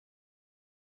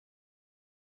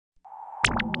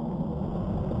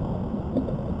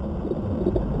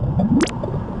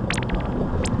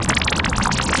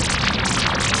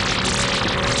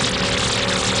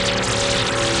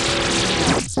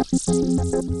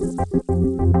It's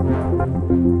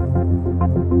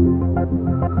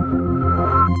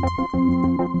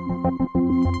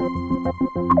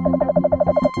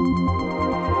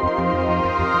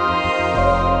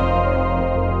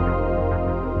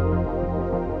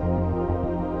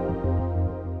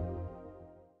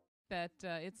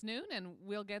noon and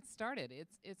we'll get started.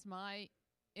 It's my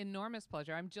enormous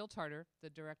pleasure. I'm Jill Tarter, the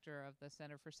director of the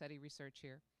Center for SETI Research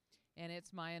here, and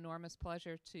it's my enormous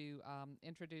pleasure to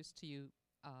introduce to you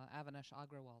Avinash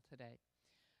Agrawal today.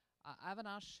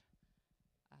 Avinash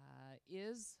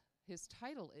his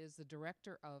title is the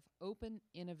Director of Open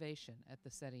Innovation at the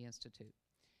SETI Institute.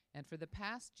 And for the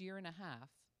past year and a half,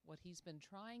 what he's been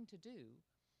trying to do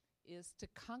is to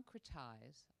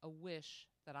concretize a wish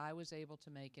that I was able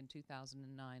to make in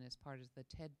 2009 as part of the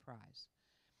TED Prize.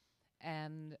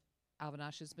 And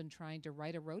Avinash has been trying to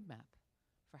write a roadmap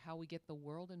for how we get the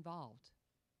world involved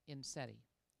in SETI,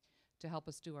 to help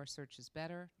us do our searches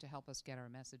better, to help us get our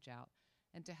message out,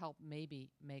 and to help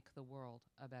maybe make the world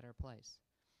a better place.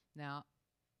 Now,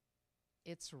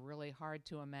 it's really hard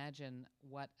to imagine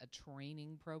what a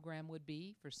training program would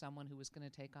be for someone who was going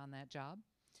to take on that job.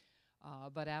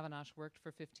 But Avinash worked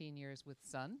for 15 years with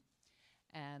Sun,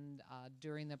 and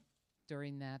during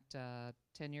that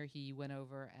tenure, he went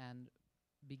over and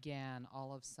began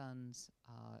all of Sun's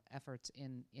efforts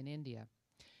in India.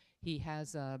 He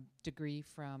has a degree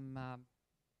from a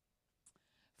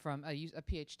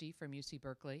PhD from UC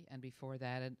Berkeley, and before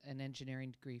that, an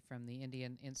engineering degree from the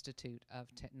Indian Institute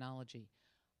of Technology,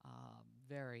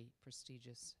 very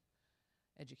prestigious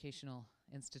educational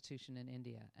institution in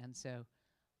India. And so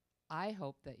I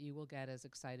hope that you will get as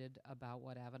excited about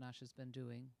what Avinash has been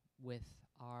doing with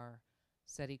our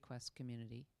setiQuest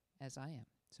community as I am.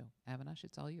 So, Avinash,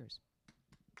 it's all yours.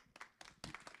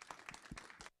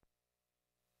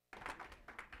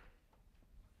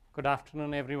 Good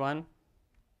afternoon, everyone,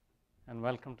 and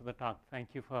welcome to the talk.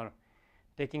 Thank you for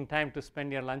taking time to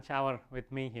spend your lunch hour with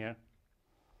me here.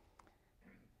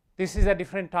 This is a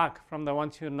different talk from the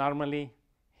ones you normally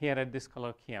hear at this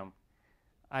colloquium.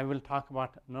 I will talk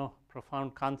about no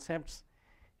profound concepts,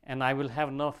 and I will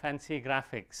have no fancy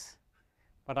graphics,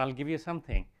 but I'll give you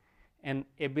something, an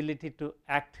ability to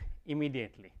act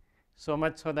immediately, so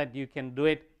much so that you can do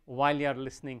it while you're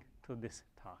listening to this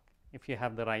talk, if you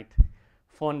have the right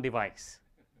phone device.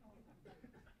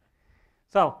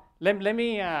 So let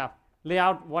me lay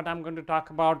out what I'm going to talk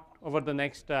about over the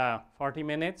next 40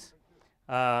 minutes,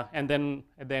 and then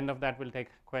at the end of that, we'll take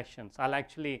questions. I'll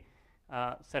actually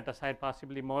set aside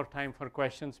possibly more time for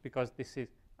questions because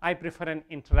I prefer an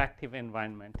interactive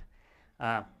environment,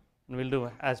 and we'll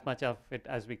do as much of it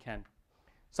as we can.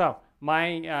 So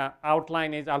my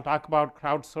outline is I'll talk about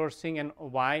crowdsourcing and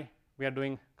why we are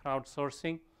doing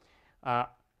crowdsourcing,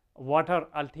 what our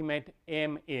ultimate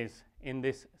aim is in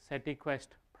this setiQuest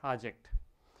project.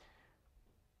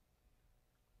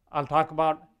 I'll talk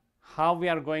about how we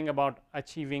are going about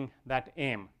achieving that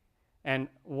aim and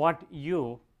what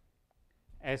you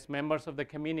as members of the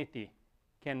community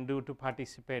can do to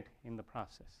participate in the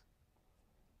process.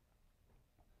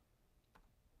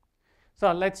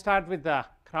 So let's start with the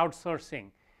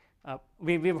crowdsourcing.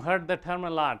 We've heard the term a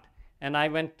lot, and I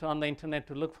went on the internet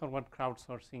to look for what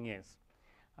crowdsourcing is.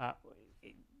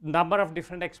 Number of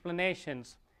different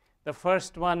explanations. The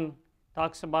first one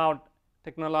talks about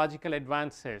technological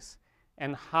advances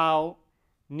and how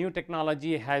new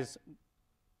technology has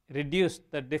reduced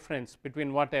the difference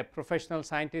between what a professional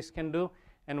scientist can do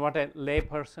and what a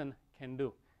layperson can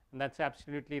do. And that's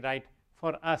absolutely right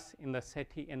for us in the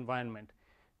SETI environment.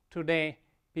 Today,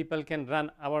 people can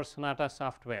run our Sonata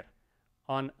software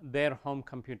on their home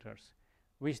computers,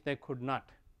 which they could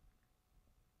not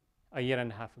a year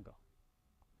and a half ago.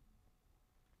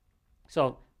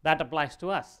 So that applies to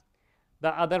us.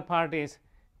 The other part is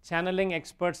channeling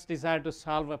experts' desire to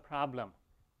solve a problem,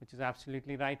 which is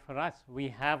absolutely right for us. We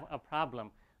have a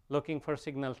problem looking for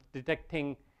signals,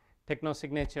 detecting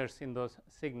technosignatures in those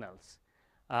signals.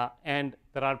 And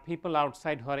there are people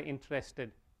outside who are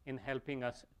interested in helping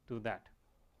us do that.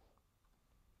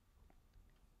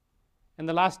 And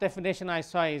the last definition I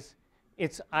saw is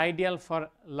it's ideal for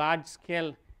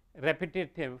large-scale,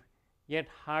 repetitive, yet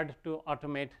hard to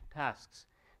automate tasks.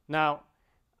 Now,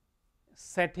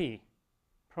 SETI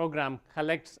program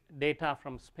collects data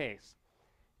from space,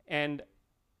 and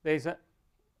there's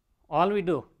all we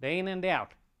do day in and day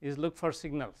out is look for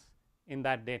signals in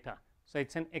that data. So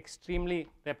it's an extremely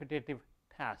repetitive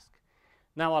task.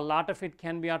 Now, a lot of it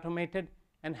can be automated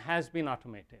and has been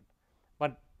automated,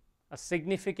 but a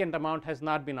significant amount has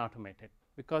not been automated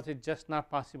because it's just not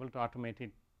possible to automate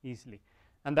it easily.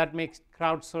 And that makes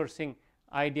crowdsourcing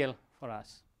ideal for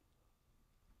us.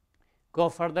 Go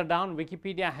further down,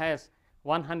 Wikipedia has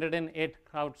 108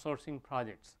 crowdsourcing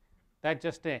projects. That's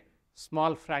just a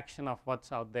small fraction of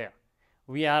what's out there.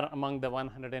 We are among the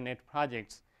 108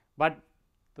 projects, but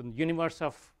the universe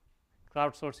of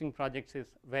crowdsourcing projects is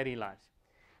very large.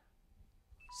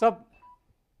 So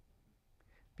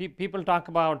people talk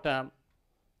about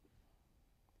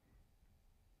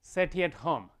SETI at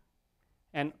home,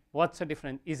 and what's the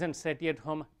difference? Isn't SETI at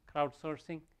home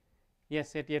crowdsourcing? Yes,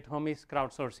 SETI at home is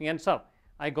crowdsourcing. And so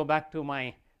I go back to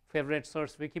my favorite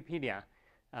source, Wikipedia,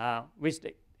 which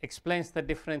explains the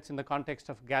difference in the context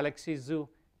of Galaxy Zoo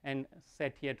and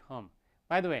SETI at home.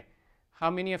 By the way, how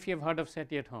many of you have heard of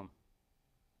SETI at home?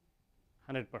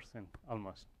 100%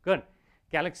 almost. Good.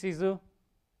 Galaxy Zoo,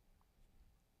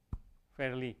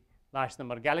 fairly large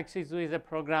number. Galaxy Zoo is a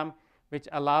program which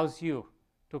allows you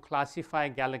to classify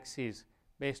galaxies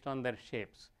based on their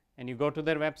shapes. And you go to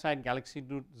their website,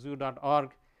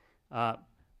 galaxyzoo.org,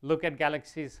 look at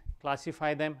galaxies,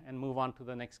 classify them, and move on to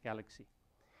the next galaxy.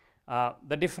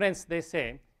 The difference, they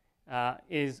say,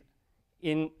 is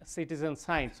in citizen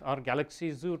science or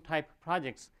Galaxy Zoo type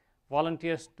projects,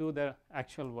 volunteers do the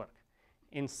actual work.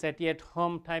 In SETI at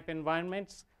home type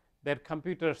environments, their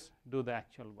computers do the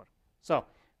actual work. So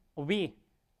we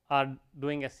are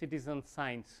doing a citizen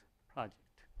science project.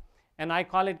 And I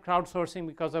call it crowdsourcing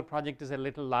because our project is a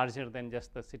little larger than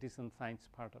just the citizen science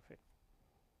part of it.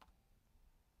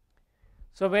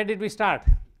 So where did we start?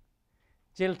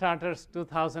 Jill Tarter's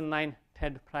 2009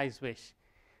 TED Prize wish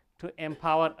to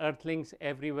empower Earthlings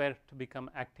everywhere to become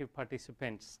active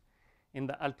participants in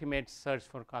the ultimate search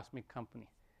for cosmic company.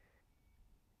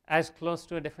 As close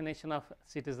to a definition of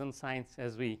citizen science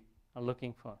as we are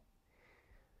looking for.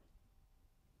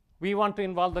 We want to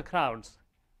involve the crowds.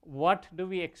 What do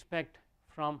we expect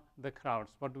from the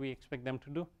crowds? What do we expect them to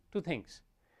do? Two things.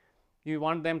 We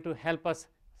want them to help us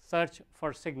search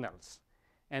for signals.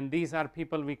 And these are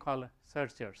people we call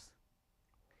searchers.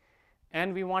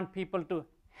 And we want people to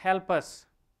help us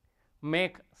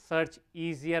make search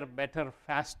easier, better,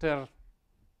 faster,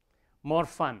 more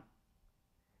fun.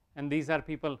 And these are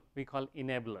people we call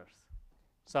enablers.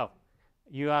 So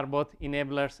you are both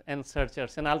enablers and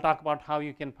searchers. And I'll talk about how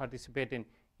you can participate in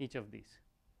each of these.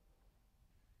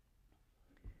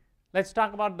 Let's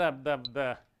talk about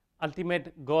the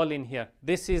ultimate goal in here.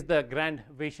 This is the grand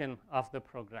vision of the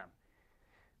program.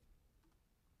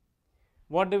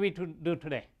 What do we do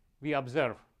today? We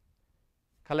observe,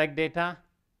 collect data,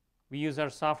 we use our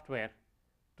software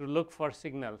to look for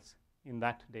signals in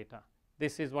that data.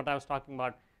 This is what I was talking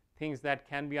about, things that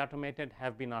can be automated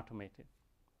have been automated,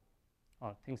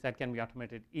 or things that can be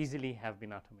automated easily have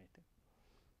been automated.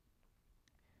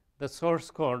 The source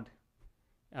code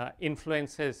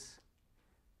influences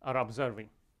our observing.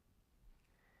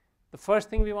 The first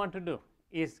thing we want to do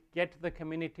is get the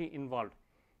community involved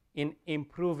in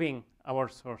improving our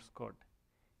source code,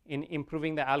 in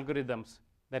improving the algorithms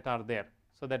that are there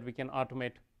so that we can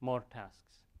automate more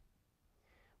tasks.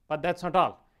 But that's not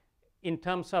all. In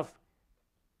terms of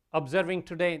observing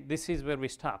today, this is where we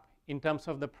stop. In terms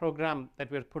of the program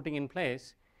that we're putting in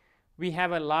place, we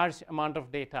have a large amount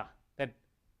of data that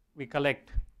we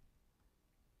collect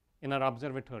in our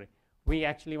observatory. We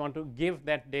actually want to give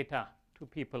that data to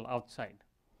people outside.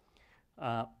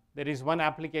 There is one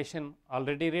application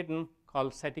already written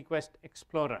called setiQuest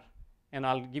Explorer, and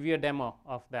I'll give you a demo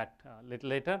of that a little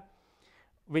later,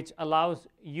 which allows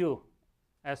you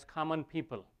as common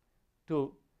people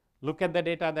to look at the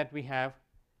data that we have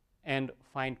and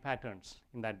find patterns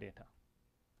in that data.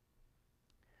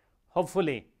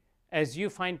 Hopefully, as you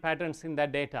find patterns in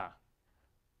that data,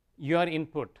 your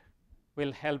input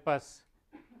will help us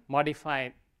modify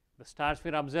the stars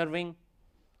we're observing,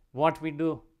 what we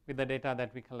do with the data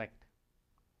that we collect.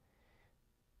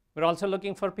 We're also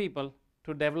looking for people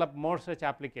to develop more such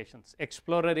applications.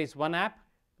 Explorer is one app,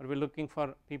 but we're looking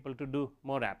for people to do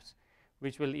more apps,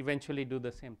 which will eventually do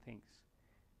the same things.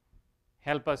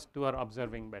 Help us do our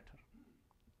observing better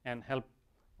and help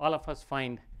all of us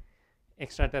find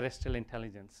extraterrestrial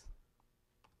intelligence.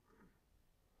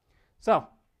 So,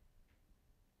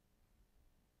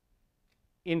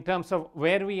 in terms of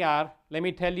where we are, let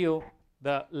me tell you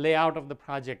the layout of the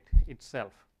project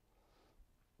itself.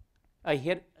 A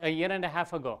year and a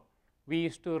half ago, we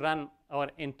used to run our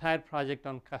entire project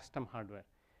on custom hardware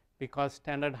because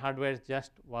standard hardware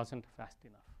just wasn't fast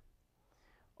enough.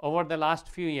 Over the last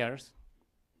few years,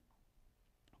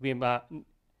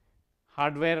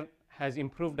 hardware has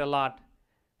improved a lot,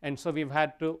 and so we've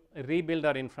had to rebuild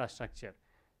our infrastructure.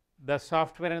 The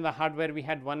software and the hardware we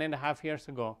had 1.5 years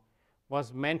ago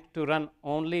was meant to run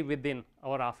only within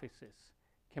our offices.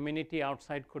 Community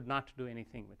outside could not do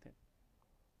anything with it.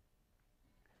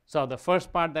 So the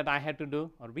first part that I had to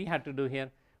do, or we had to do here,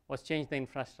 was change the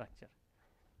infrastructure.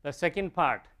 The second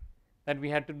part that we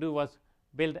had to do was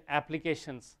build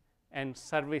applications and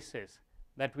services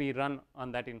that we run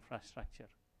on that infrastructure.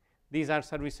 These are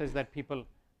services that people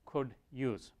could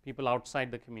use, people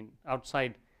outside the community,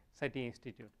 outside SETI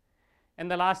Institute.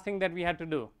 And the last thing that we had to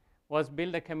do was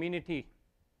build a community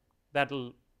that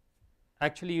will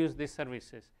actually use these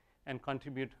services and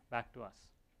contribute back to us.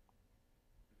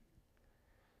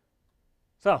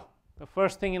 So the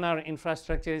first thing in our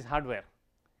infrastructure is hardware,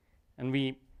 and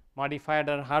we modified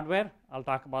our hardware. I'll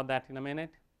talk about that in a minute.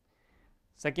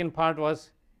 Second part was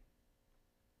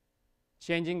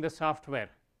changing the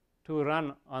software to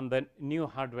run on the new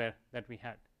hardware that we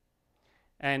had,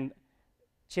 and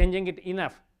changing it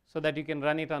enough so that you can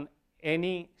run it on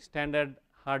any standard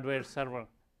hardware server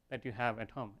that you have at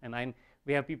home. And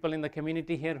we have people in the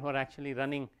community here who are actually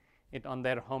running it on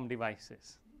their home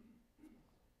devices.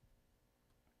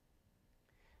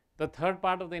 The third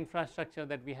part of the infrastructure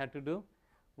that we had to do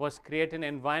was create an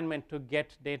environment to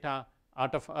get data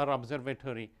out of our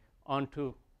observatory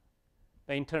onto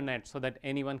the internet so that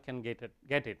anyone can get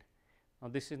it. Now,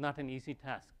 this is not an easy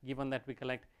task, given that we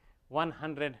collect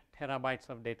 100 terabytes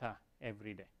of data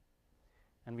every day.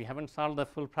 And we haven't solved the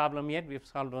full problem yet. We've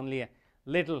solved only a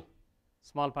little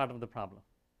small part of the problem.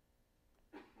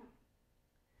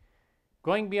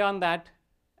 Going beyond that,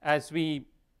 as we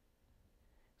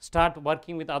start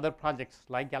working with other projects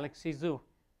like Galaxy Zoo,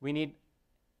 we need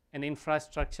an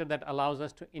infrastructure that allows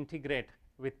us to integrate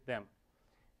with them.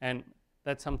 And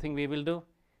that's something we will do.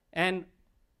 And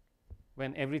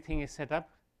when everything is set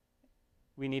up,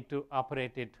 we need to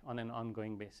operate it on an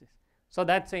ongoing basis. So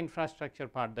that's the infrastructure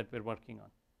part that we're working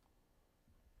on.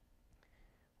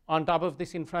 On top of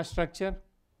this infrastructure,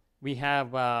 we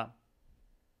have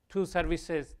 2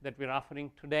 services that we're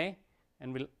offering today,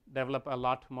 and we'll develop a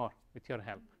lot more with your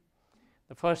help.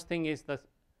 The first thing is the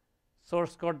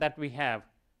source code that we have.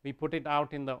 We put it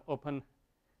out in the open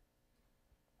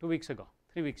 3 weeks ago,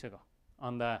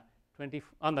 on the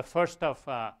 1st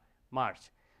of March.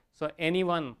 So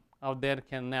anyone out there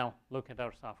can now look at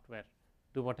our software,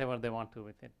 do whatever they want to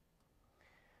with it.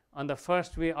 On the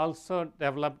 1st, we also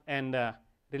developed and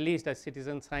released a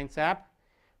citizen science app,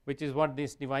 which is what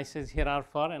these devices here are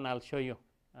for, and I'll show you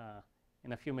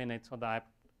in a few minutes what the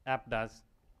app does.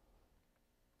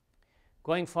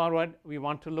 Going forward, we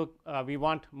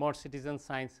want more citizen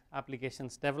science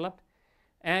applications developed,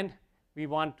 and we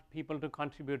want people to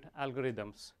contribute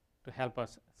algorithms to help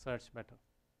us search better.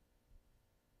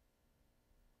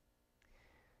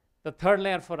 The third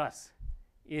layer for us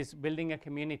is building a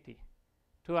community.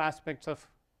 2 aspects of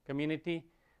community: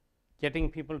 getting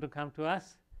people to come to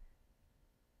us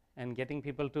and getting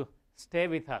people to stay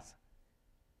with us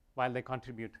while they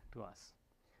contribute to us.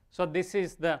 So this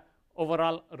is the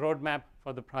overall roadmap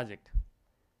for the project.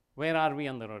 Where are we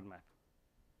on the roadmap?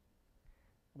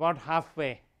 About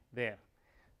halfway there.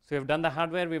 So we've done the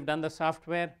hardware, we've done the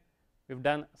software, we've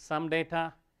done some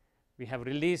data, we have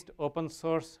released open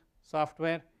source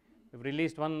software, we've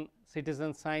released 1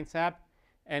 citizen science app,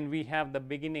 and we have the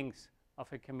beginnings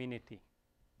of a community.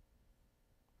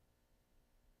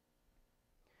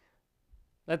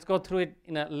 Let's go through it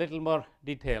in a little more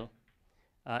detail.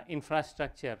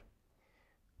 Infrastructure.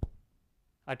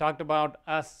 I talked about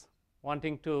us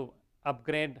wanting to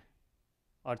upgrade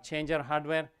or change our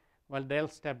hardware. Well, Dell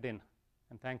stepped in,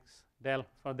 and thanks Dell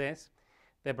for this.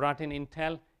 They brought in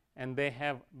Intel, and they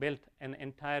have built an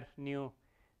entire new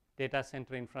data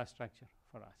center infrastructure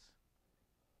for us.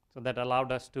 So that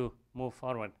allowed us to move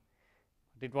forward.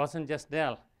 But it wasn't just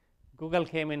Dell. Google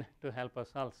came in to help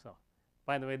us also.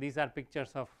 By the way, these are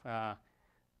pictures of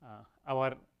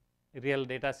our real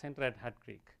data center at Hat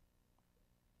Creek.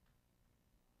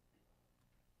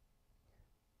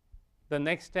 The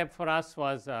next step for us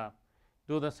was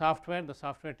do the software. The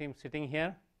software team sitting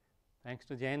here, thanks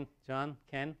to Jane, John,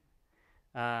 Ken.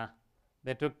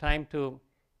 They took time to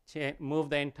move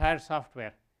the entire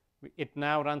software. It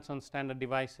now runs on standard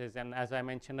devices, and as I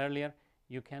mentioned earlier,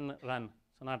 you can run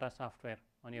Sonata software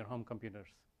on your home computers.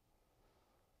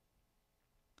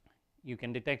 You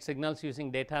can detect signals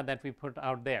using data that we put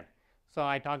out there. So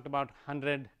I talked about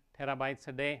 100 terabytes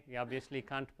a day. We obviously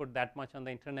can't put that much on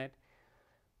the internet.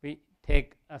 We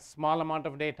take a small amount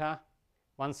of data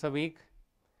once a week,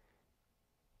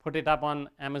 put it up on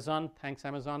Amazon. Thanks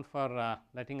Amazon for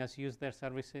letting us use their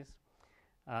services.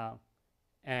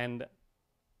 And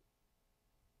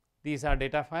these are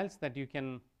data files that you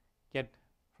can get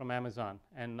from Amazon.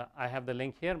 And I have the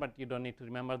link here, but you don't need to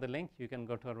remember the link. You can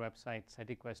go to our website,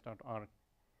 setiQuest.org,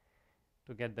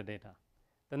 to get the data.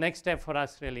 The next step for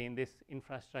us really in this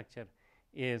infrastructure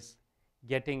is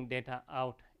getting data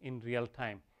out in real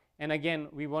time. And again,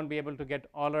 we won't be able to get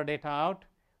all our data out.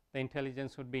 The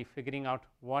intelligence would be figuring out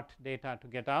what data to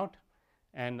get out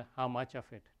and how much of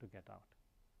it to get out.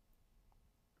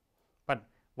 But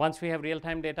once we have real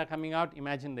time data coming out,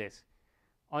 imagine this.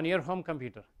 On your home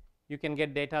computer, you can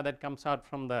get data that comes out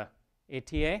from the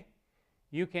ATA.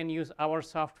 You can use our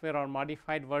software or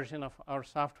modified version of our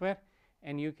software,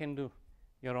 and you can do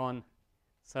your own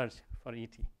search for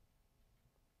ET.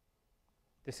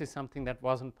 This is something that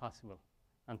wasn't possible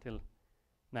until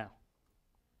now.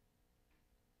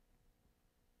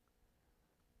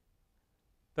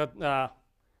 The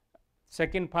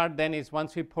second part then is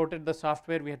once we ported the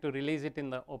software, we had to release it in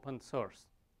the open source,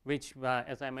 which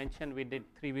as I mentioned, we did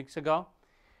 3 weeks ago.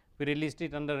 We released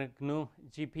it under a GNU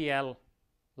GPL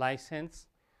license.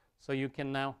 So you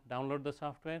can now download the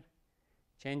software,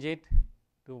 change it,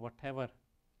 do whatever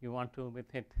you want to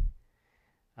with it.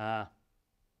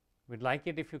 We'd like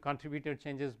it if you contribute your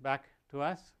changes back to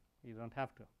us. You don't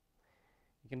have to.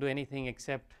 You can do anything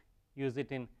except use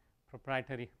it in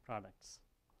proprietary products.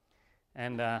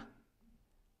 And the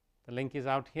link is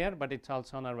out here, but it's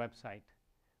also on our website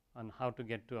on how to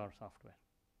get to our software.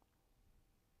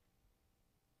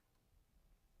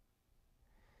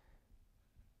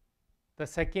 The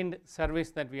second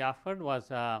service that we offered was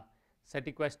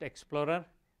setiQuest Explorer.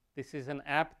 This is an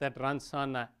app that runs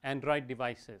on Android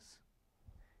devices.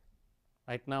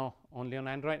 Right now, only on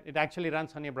Android. It actually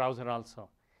runs on your browser also.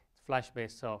 It's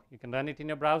Flash-based, so you can run it in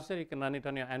your browser. You can run it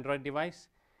on your Android device,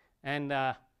 and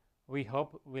we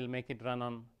hope we'll make it run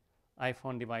on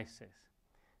iPhone devices.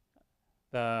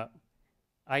 The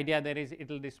idea there is it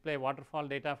will display waterfall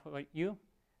data for you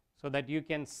so that you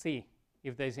can see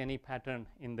if there's any pattern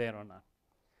in there or not.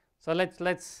 So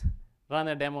let's run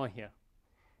a demo here.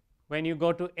 When you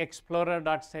go to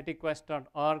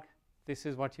explorer.setiquest.org, this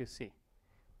is what you see.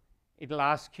 It will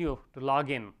ask you to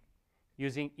log in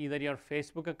using either your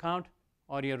Facebook account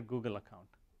or your Google account.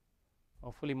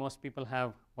 Hopefully most people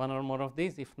have one or more of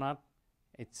these. If not,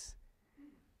 it's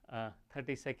a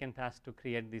 30-second task to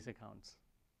create these accounts.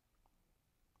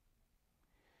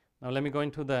 Now let me go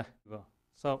into the go.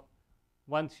 So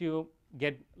once you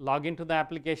log into the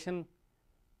application,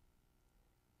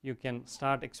 you can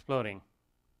start exploring.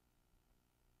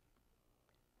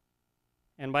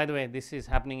 And by the way, this is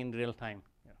happening in real time.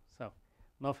 So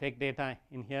no fake data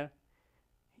in here.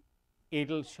 It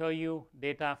will show you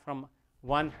data from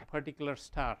one particular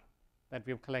star that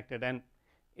we've collected, and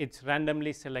it's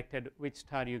randomly selected which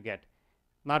star you get.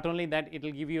 Not only that, it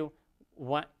will give you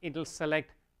one, it will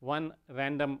select one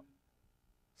random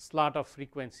slot of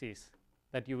frequencies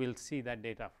that you will see that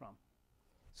data from.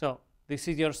 So this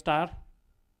is your star.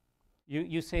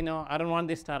 You say, no, I don't want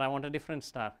this star, I want a different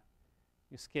star.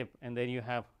 You skip, and then you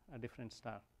have a different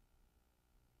star.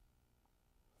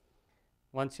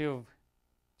 Once you've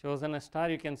chosen a star,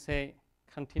 you can say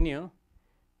continue,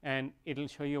 and it will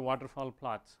show you waterfall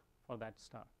plots for that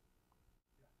star.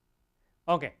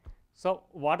 Okay, so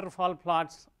waterfall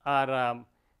plots are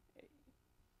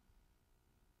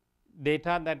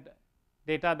data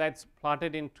that's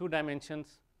plotted in 2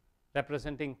 dimensions,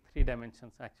 representing 3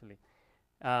 dimensions actually.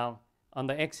 On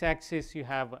the x-axis, you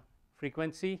have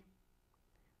frequency.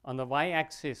 On the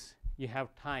y-axis, you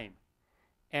have time.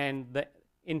 And the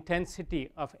intensity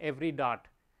of every dot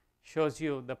shows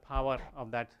you the power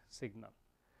of that signal.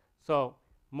 So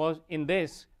most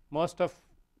of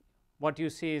what you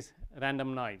see is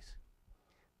random noise.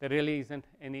 There really isn't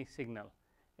any signal.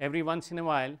 Every once in a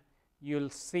while,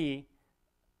 you'll see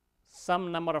some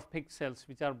number of pixels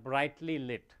which are brightly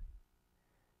lit,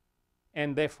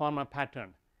 and they form a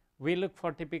pattern. We look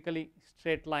for typically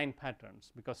straight line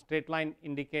patterns because straight line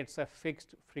indicates a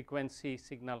fixed frequency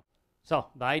signal. So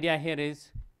the idea here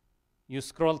is you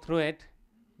scroll through it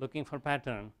looking for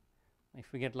pattern.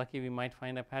 If we get lucky, we might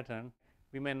find a pattern.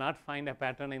 We may not find a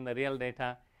pattern in the real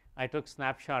data. I took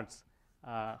snapshots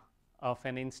of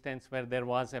an instance where there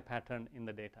was a pattern in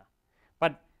the data.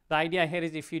 But the idea here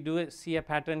is if you do see a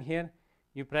pattern here,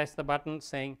 you press the button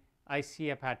saying, I see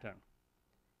a pattern.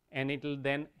 And it will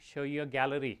then show you a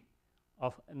gallery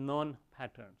of known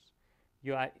patterns.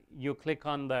 You click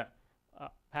on the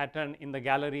pattern in the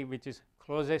gallery which is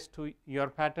closest to your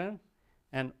pattern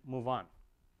and move on.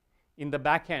 In the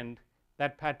back end,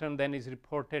 that pattern then is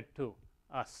reported to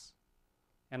us.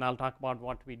 And I'll talk about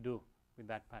what we do with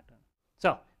that pattern.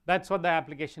 So that's what the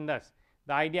application does.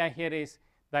 The idea here is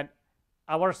that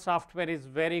our software is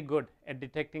very good at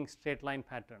detecting straight line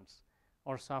patterns.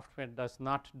 Our software does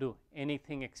not do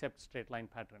anything except straight line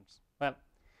patterns. Well,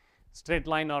 straight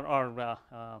line or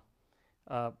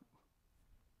a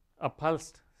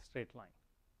pulsed straight line.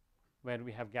 where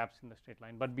we have gaps in the straight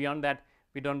line. But beyond that,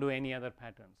 we don't do any other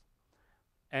patterns.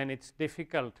 And it's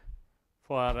difficult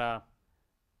for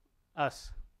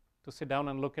us to sit down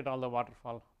and look at all the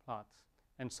waterfall plots.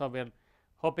 And so we're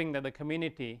hoping that the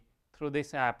community through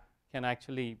this app can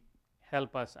actually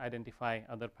help us identify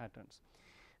other patterns.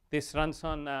 This runs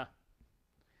on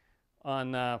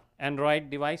Android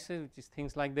devices, which is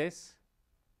things like this,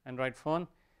 Android phone,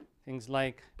 things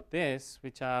like this,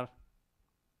 which are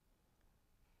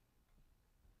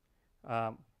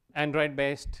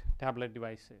Android-based tablet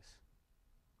devices.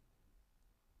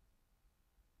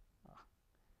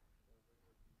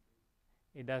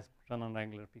 It does run on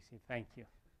regular PC, thank you.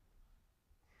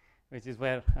 Which is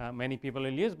where many people will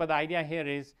use. But the idea here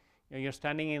is you're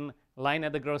standing in line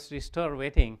at the grocery store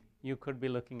waiting, you could be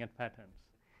looking at patterns.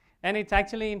 And it's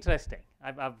actually interesting.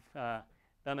 I've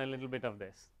done a little bit of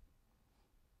this.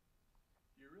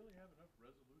 Do you really have enough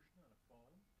resolution on a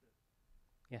phone?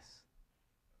 Yes.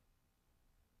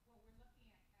 Well, we're looking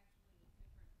at actually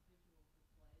different visual displays to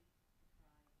try and make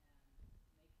the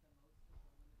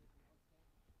most of the limited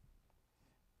real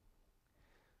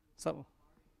estate.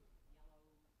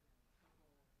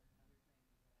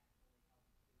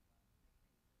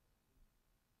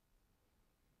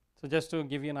 So just to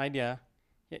give you an idea,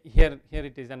 here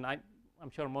it is, and I'm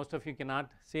sure most of you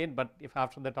cannot see it, but if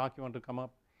after the talk you want to come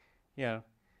up here,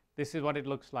 this is what it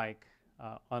looks like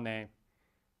on a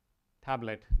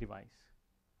tablet device.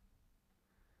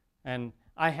 And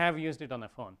I have used it on a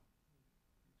phone.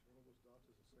 Each one of those dots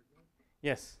is a signal?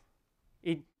 Yes.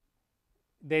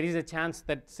 There is a chance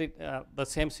that the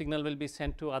same signal will be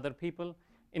sent to other people,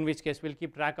 in which case we'll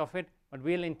keep track of it, but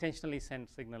we'll intentionally send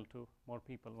signal to more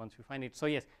people once we find it. So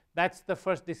yes, that's the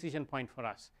first decision point for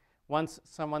us. Once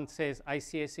someone says, I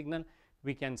see a signal,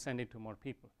 we can send it to more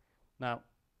people. Now,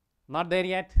 not there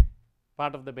yet,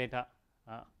 part of the beta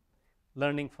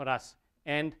learning for us,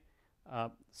 and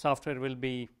software will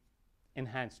be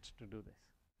enhanced to do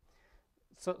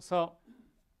this. So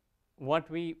what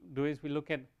we do is we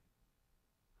look at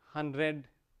 100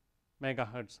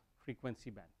 megahertz frequency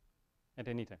band at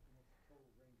any time.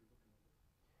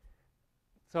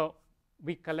 So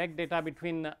we collect data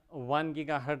between 1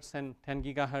 gigahertz and 10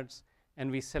 gigahertz,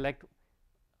 and we select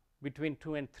between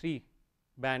 2 and 3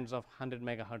 bands of 100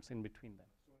 megahertz in between them.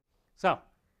 So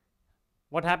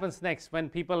what happens next when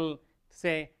people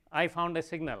say, I found a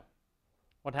signal?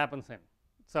 What happens then?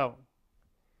 So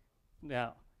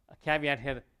a caveat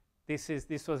here,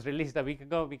 this was released a week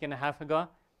and a half ago.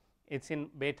 It's in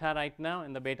beta right now,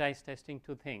 and the beta is testing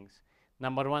two things.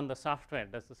 Number one, the software.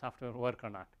 Does the software work or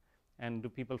not? And do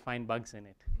people find bugs in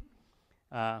it?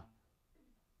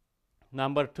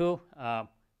 Number two,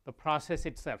 the process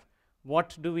itself.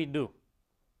 What do we do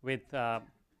with the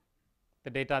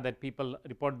data that people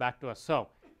report back to us? So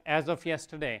as of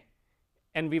yesterday,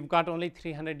 and we've got only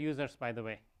 300 users, by the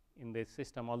way, in this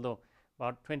system, although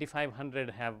about 2,500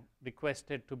 have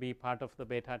requested to be part of the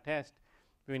beta test.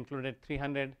 We included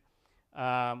 300.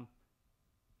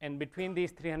 And between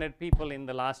these 300 people in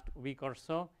the last week or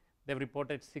so, they've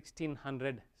reported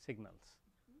 1,600 signals.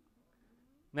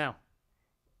 Now,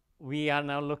 we are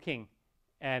now looking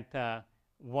at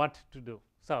what to do.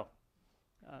 So,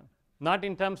 not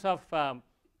in terms of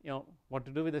what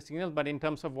to do with the signals, but in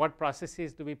terms of what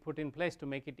processes do we put in place to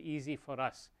make it easy for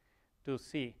us to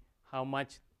see how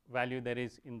much value there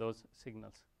is in those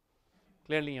signals.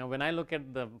 Clearly, when I look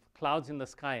at the clouds in the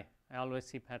sky, I always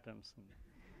see patterns,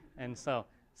 and so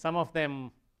some of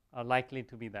them are likely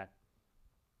to be that.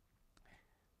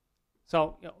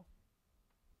 So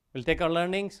we'll take our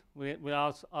learnings. We're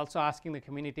also asking the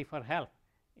community for help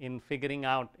in figuring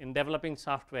out, in developing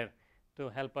software to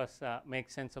help us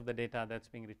make sense of the data that's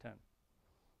being returned.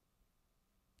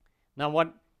 Now,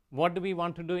 what do we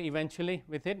want to do eventually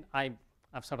with it? I've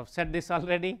sort of said this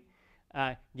already.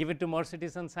 Give it to more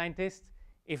citizen scientists.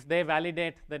 If they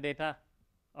validate the data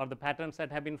or the patterns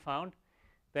that have been found,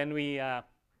 then we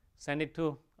send it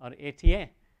to our ATA,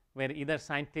 where either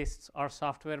scientists or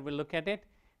software will look at it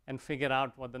and figure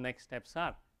out what the next steps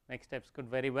are. Next steps could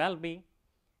very well be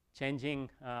changing,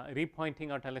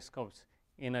 repointing our telescopes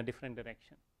in a different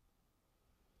direction.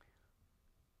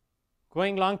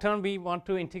 Going long term, we want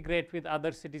to integrate with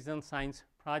other citizen science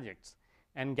projects.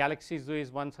 And Galaxy Zoo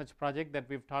is one such project that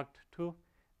we've talked to,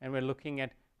 and we're looking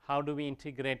at how do we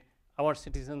integrate our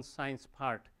citizen science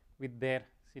part with their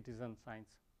citizen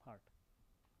science part.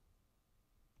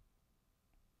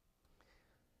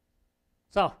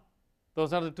 So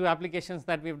those are the two applications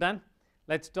that we've done.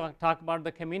 Let's talk about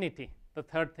the community, the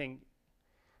third thing,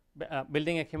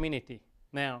 building a community.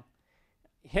 Now,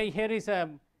 here is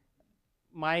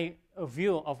my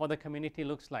view of what the community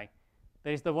looks like.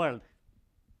 there is the world,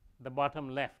 the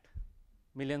bottom left,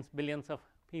 millions, billions of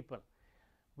people.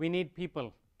 We need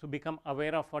people to become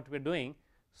aware of what we're doing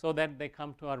so that they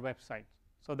come to our website.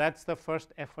 So that's the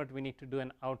first effort we need to do,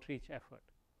 an outreach effort.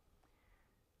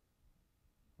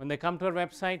 When they come to our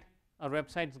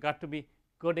website's got to be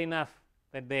good enough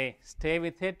that they stay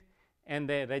with it and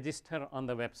they register on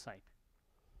the website.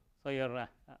 So your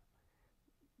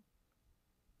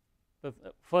the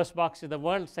first box is the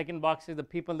world, second box is the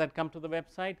people that come to the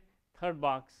website, third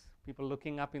box, people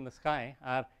looking up in the sky,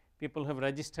 are people who have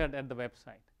registered at the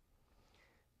website.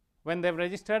 When they've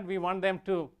registered, we want them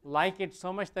to like it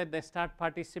so much that they start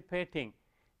participating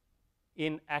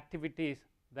in activities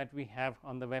that we have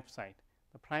on the website.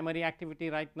 The primary activity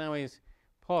right now is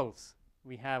polls.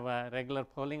 We have regular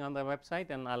polling on the website,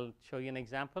 and I'll show you an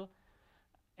example.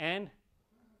 And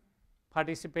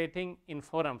participating in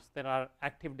forums. There are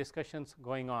active discussions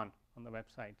going on the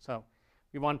website. So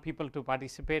we want people to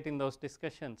participate in those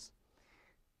discussions.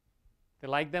 They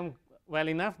like them well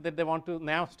enough that they want to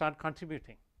now start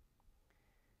contributing.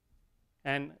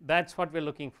 And that's what we're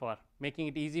looking for, making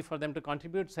it easy for them to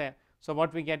contribute. So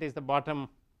what we get is the bottom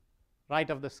right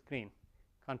of the screen,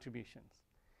 contributions.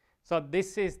 So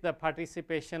this is the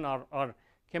participation or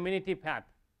community path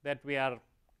that we are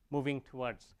moving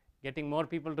towards. Getting more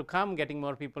people to come, getting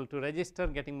more people to register,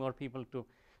 getting more people to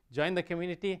join the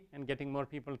community, and getting more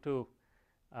people to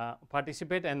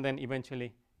participate, and then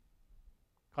eventually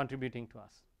contributing to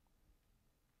us.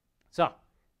 So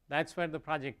that's where the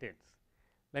project is.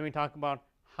 Let me talk about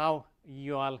how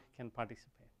you all can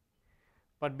participate.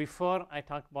 But before I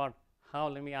talk about how,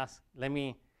 let me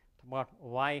talk about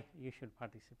why you should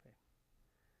participate.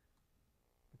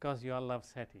 Because you all love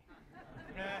SETI.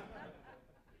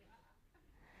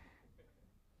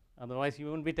 Otherwise, you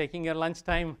wouldn't be taking your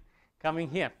lunchtime coming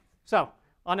here. So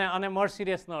on a more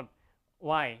serious note,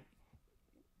 why?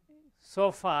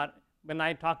 So far, when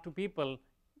I talk to people,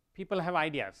 people have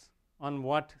ideas on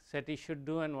what SETI should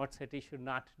do and what SETI should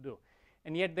not do.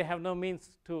 And yet they have no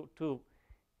means to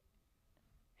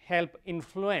help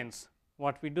influence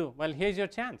what we do. Well, here's your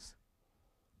chance.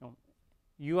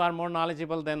 You are more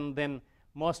knowledgeable than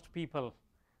most people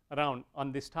around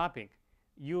on this topic.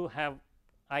 You have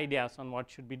ideas on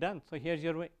what should be done. So here's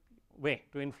your way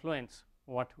to influence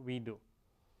what we do.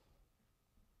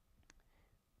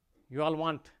 You all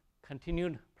want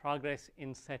continued progress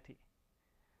in SETI.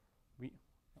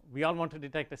 We all want to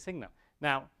detect a signal.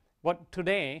 Now,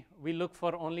 today we look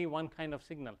for only one kind of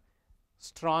signal,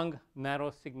 strong, narrow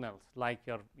signals like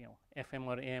your FM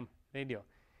or AM radio.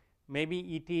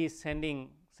 Maybe ET is sending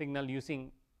signal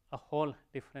using a whole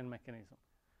different mechanism.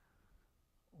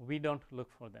 We don't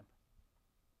look for them.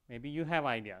 Maybe you have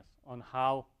ideas on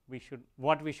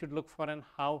what we should look for and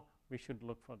how we should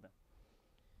look for them.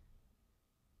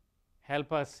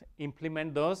 Help us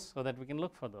implement those so that we can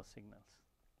look for those signals.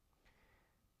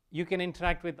 You can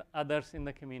interact with others in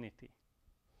the community.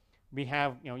 We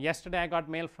have, yesterday I got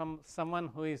mail from someone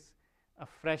who is a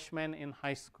freshman in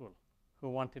high school who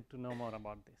wanted to know more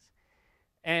about this.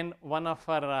 And one of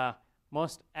our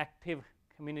most active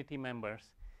community members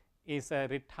is a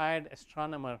retired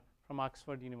astronomer from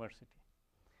Oxford University.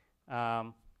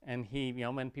 And he,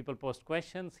 when people post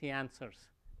questions, he answers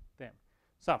them.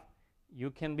 So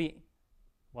you can be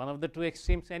one of the two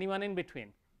extremes, anyone in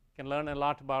between. Can learn a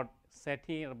lot about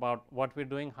SETI, about what we're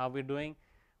doing, how we're doing,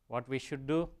 what we should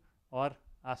do, or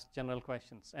ask general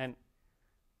questions. And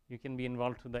you can be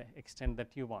involved to the extent that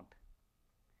you want.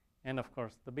 And of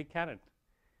course, the big carrot,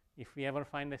 if we ever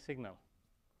find a signal,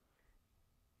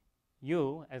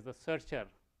 you as the searcher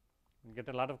will get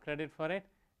a lot of credit for it.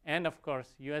 And of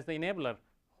course, you as the enabler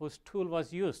whose tool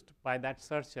was used by that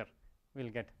searcher will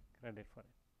get credit for it.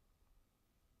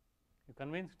 You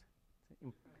convinced?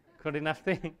 Good enough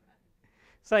thing.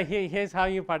 So here's how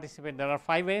you participate. There are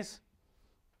 5 ways.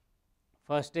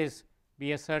 First is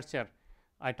be a searcher.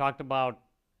 I talked about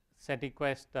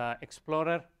setiQuest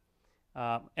Explorer,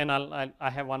 and I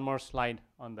have one more slide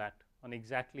on that, on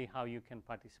exactly how you can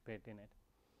participate in it.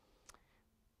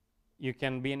 You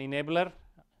can be an enabler.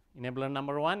 Enabler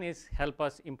number 1 is help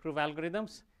us improve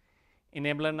algorithms.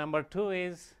 Enabler number 2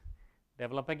 is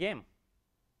develop a game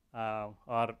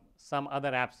or some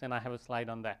other apps, and I have a slide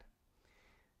on that.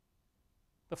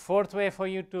 The 4th way for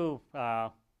you to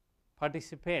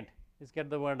participate is get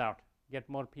the word out, get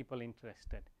more people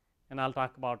interested. And I'll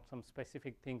talk about some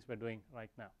specific things we're doing right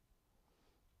now.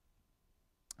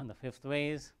 And the 5th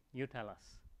way is you tell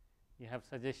us. You have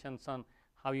suggestions on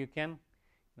how you can,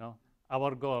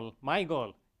 our goal, my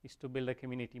goal is to build a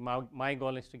community. My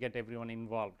goal is to get everyone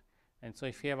involved. And so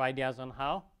if you have ideas on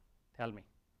how, tell me.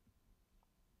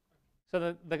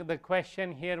 So the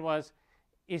question here was,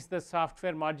 is the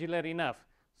software modular enough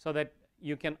so that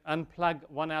you can unplug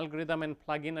one algorithm and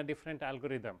plug in a different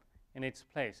algorithm in its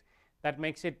place? That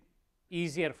makes it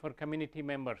easier for community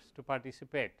members to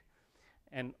participate.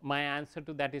 And my answer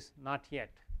to that is not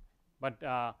yet, but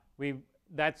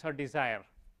that's our desire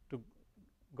to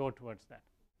go towards that.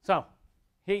 So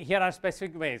here are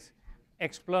specific ways.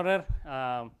 Explorer,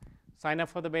 sign up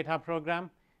for the beta program.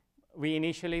 We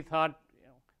initially thought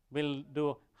we'll do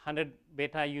 100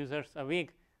 beta users a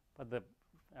week, but the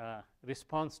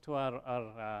response to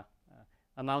our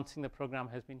announcing the program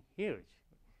has been huge.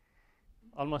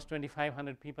 Almost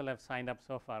 2,500 people have signed up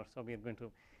so far, so we are going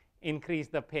to increase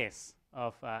the pace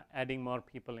of adding more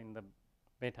people in the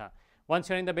beta. Once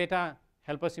you're in the beta,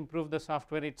 help us improve the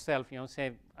software itself.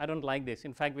 Say, I don't like this.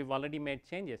 In fact, we've already made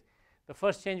changes. The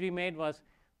first change we made was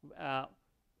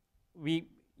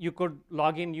you could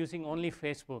log in using only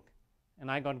Facebook,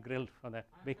 and I got grilled for that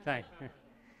big time.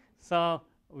 So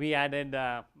we added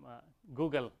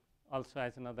Google also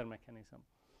as another mechanism.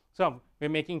 So we're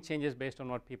making changes based on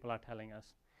what people are telling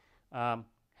us.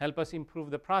 Help us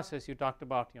improve the process. You talked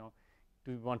about, do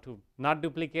we want to not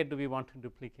duplicate? Do we want to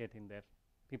duplicate in there?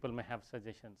 People may have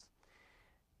suggestions.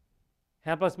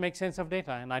 Help us make sense of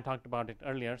data, and I talked about it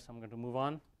earlier, so I'm going to move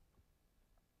on.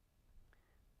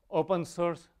 Open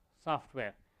source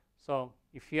software. So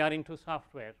if you are into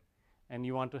software and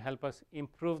you want to help us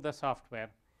improve the software,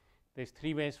 there's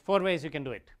 4 ways you can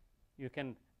do it. You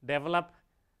can develop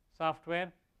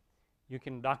software, you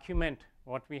can document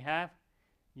what we have,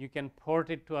 you can port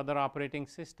it to other operating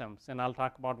systems, and I'll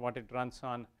talk about what it runs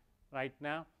on right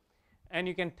now, and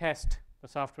you can test the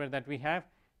software that we have,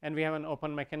 and we have an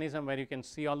open mechanism where you can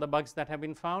see all the bugs that have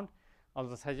been found, all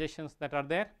the suggestions that are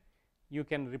there. You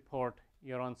can report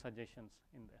your own suggestions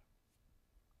in there.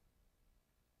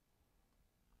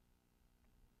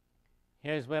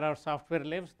 Here's where our software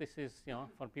lives. This is,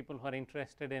 for people who are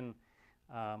interested in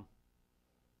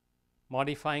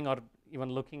modifying or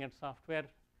even looking at software.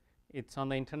 It's on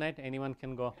the internet. Anyone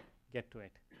can go get to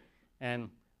it. And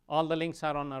all the links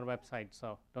are on our website,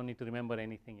 so don't need to remember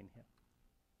anything in here.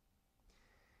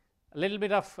 A little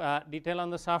bit of detail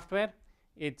on the software.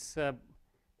 It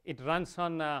runs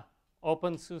on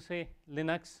OpenSUSE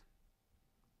Linux,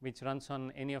 which runs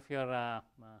on any of your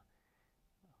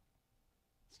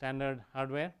standard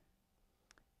hardware.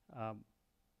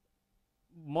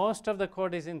 Most of the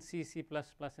code is in C, C++,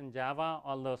 and Java,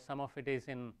 although some of it is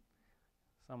in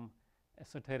some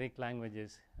esoteric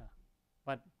languages.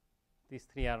 But these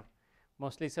 3 are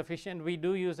mostly sufficient. We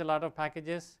do use a lot of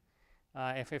packages,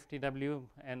 FFTW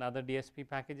and other DSP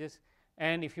packages.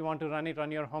 And if you want to run it on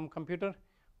your home computer,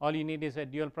 all you need is a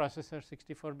dual processor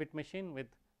 64-bit machine with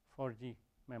 4G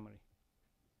memory.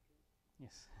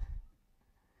 Yes.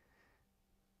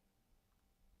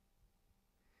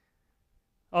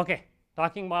 Okay,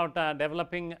 talking about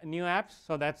developing new apps.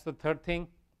 So that's the third thing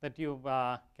that you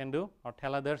can do or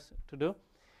tell others to do.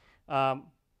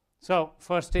 So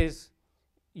first is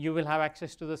you will have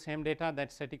access to the same data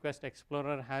that setiQuest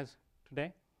Explorer has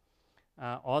today.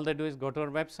 All they do is go to our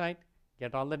website,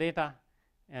 get all the data,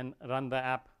 and run the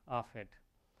app off it.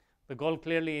 The goal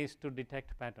clearly is to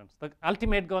detect patterns. The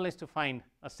ultimate goal is to find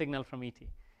a signal from ET.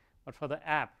 But for the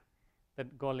app, the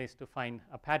goal is to find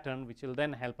a pattern which will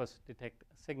then help us detect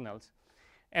signals.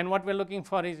 And what we're looking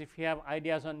for is if you have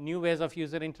ideas on new ways of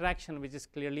user interaction, which is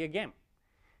clearly a game.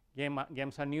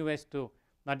 Games are new ways to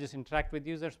not just interact with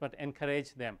users, but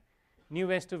encourage them. New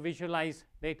ways to visualize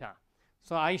data.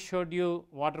 So I showed you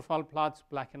waterfall plots,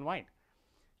 black and white.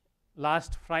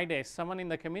 Last Friday, someone in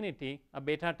the community, a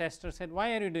beta tester, said,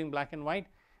 why are you doing black and white?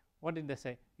 What did they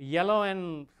say? Yellow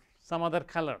and some other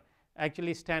color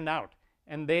actually stand out.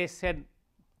 And they said,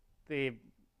 they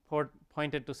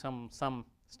pointed to some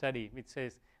study which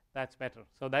says that's better.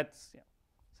 So that's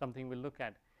something we'll look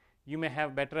at. You may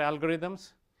have better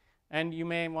algorithms, and you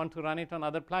may want to run it on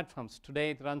other platforms.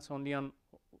 Today it runs only on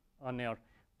your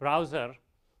browser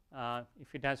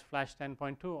if it has Flash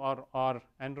 10.2 or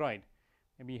Android.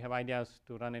 Maybe you have ideas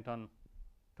to run it on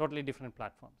totally different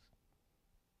platforms.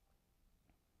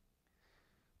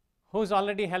 Who's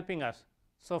already helping us?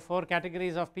 So 4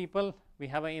 categories of people. We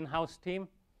have an in-house team,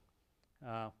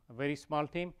 a very small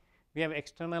team. We have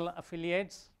external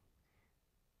affiliates,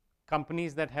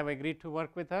 companies that have agreed to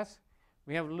work with us.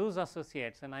 We have loose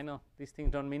associates, and I know these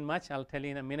things don't mean much. I'll tell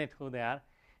you in a minute who they are.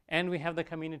 And we have the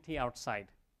community outside.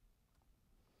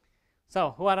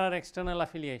 So who are our external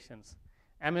affiliations?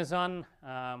 Amazon,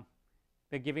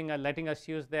 they're letting us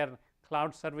use their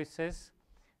cloud services.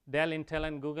 Dell, Intel,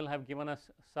 and Google have given us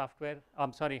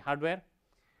hardware.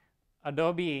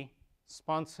 Adobe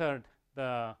sponsored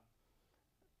the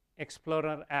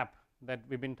Explorer app that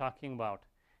we've been talking about,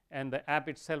 and the app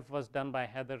itself was done by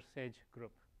Heather Sage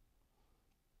Group.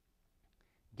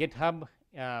 GitHub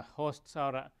hosts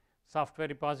our software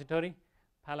repository.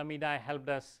 Palamida helped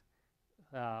us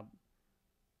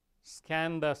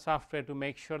scan the software to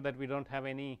make sure that we don't have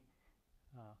any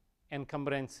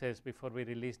encumbrances before we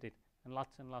released it, and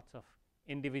lots of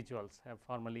individuals have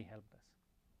formally helped us.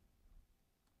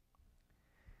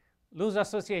 Loose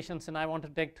associations, and I want to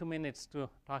take 2 minutes to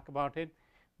talk about it.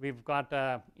 We've got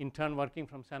an intern working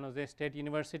from San Jose State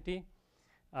University.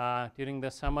 During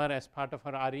the summer, as part of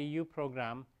our REU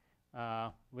program,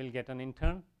 we'll get an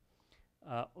intern.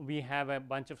 We have a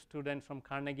bunch of students from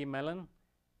Carnegie Mellon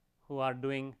who are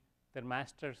doing their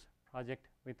master's project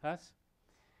with us.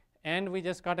 And we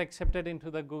just got accepted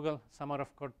into the Google Summer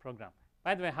of Code program.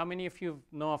 By the way, how many of you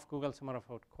know of Google Summer of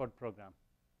Code program?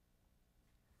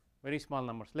 Very small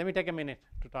numbers. Let me take a minute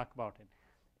to talk about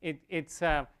it. It's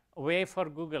a way for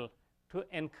Google to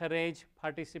encourage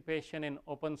participation in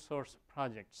open source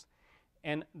projects.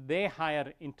 And they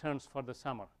hire interns for the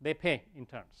summer. They pay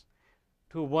interns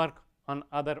to work on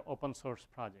other open source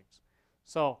projects.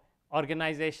 So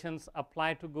organizations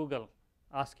apply to Google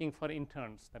asking for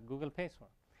interns that Google pays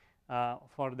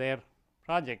for their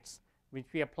projects, which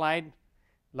we applied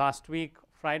last week.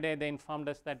 Friday, they informed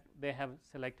us that they have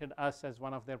selected us as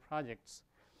one of their projects.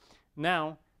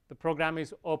 Now, the program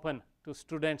is open to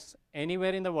students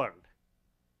anywhere in the world.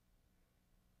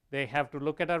 They have to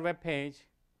look at our web page,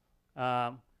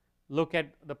 look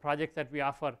at the projects that we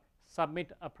offer,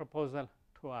 submit a proposal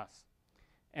to us,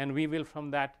 and we will from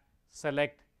that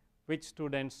select which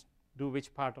students do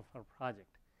which part of our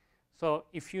project. So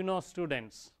if you know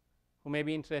students who may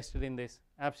be interested in this,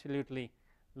 absolutely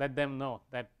let them know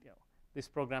that this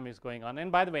program is going on.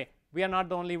 And by the way, we are not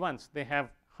the only ones. They have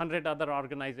 100 other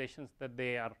organizations that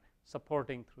they are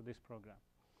supporting through this program.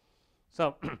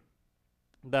 So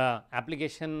the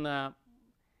application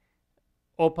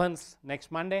opens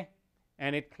next Monday,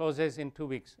 and it closes in 2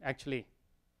 weeks. Actually,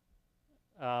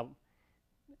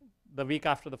 the week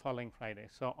after the following Friday.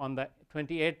 So on the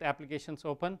 28th, applications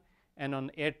open, and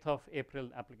on 8th of April,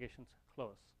 applications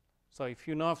close. So if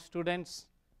you know of students,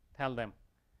 tell them,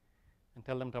 and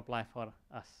tell them to apply for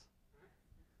us.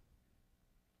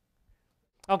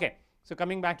 Okay, so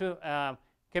coming back to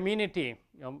community,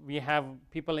 we have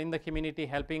people in the community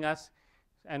helping us.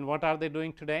 And what are they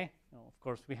doing today? Of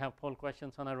course, we have poll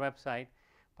questions on our website,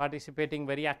 participating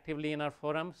very actively in our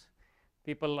forums.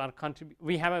 People are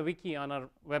we have a wiki on our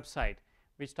website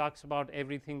which talks about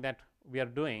everything that we are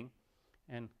doing.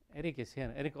 And Eric is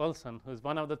here, Eric Olson, who is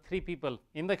one of the 3 people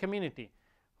in the community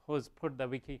who has put the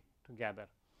wiki together.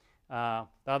 The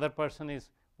other person is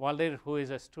Waldir, who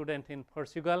is a student in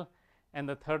Portugal, and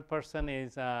the third person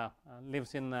is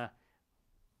lives in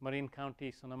Marin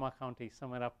County, Sonoma County,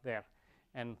 somewhere up there.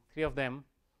 And 3 of them,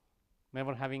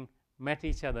 never having met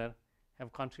each other,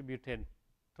 have contributed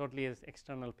totally as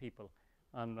external people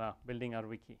on building our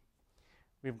wiki.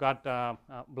 We've got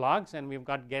blogs, and we've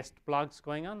got guest blogs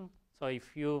going on. So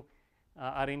if you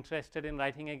are interested in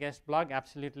writing a guest blog,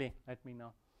 absolutely let me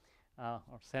know,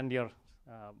 or send your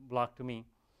blog to me.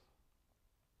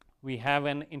 We have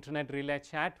an internet relay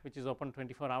chat which is open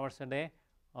 24 hours a day,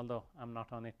 although I'm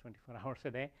not on it 24 hours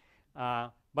a day.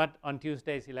 But on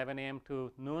Tuesdays, 11 a.m.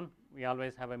 to noon, we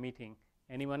always have a meeting.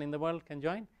 Anyone in the world can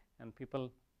join, and people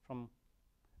from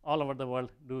all over the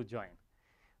world do join.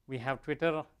 We have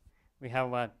Twitter. We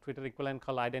have a Twitter equivalent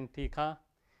called Identica.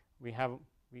 We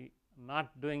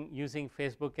not using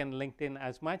Facebook and LinkedIn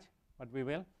as much, but we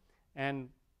will. And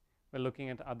we're looking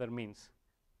at other means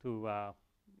to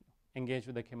engage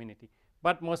with the community.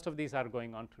 But most of these are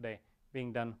going on today,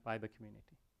 being done by the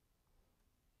community.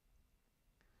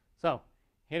 So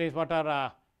here is what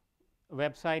our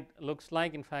website looks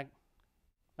like. In fact,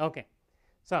 okay.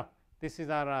 So this is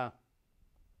our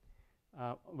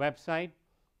website.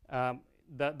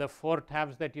 The 4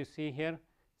 tabs that you see here,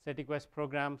 setiQuest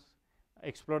programs,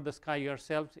 Explore the Sky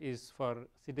Yourselves is for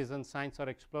citizen science or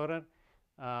explorer.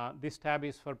 This tab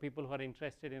is for people who are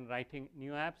interested in writing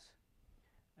new apps.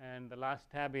 And the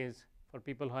last tab is for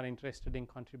people who are interested in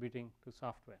contributing to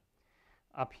software.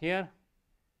 Up here,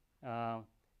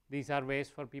 these are ways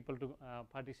for people to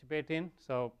participate in.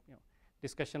 So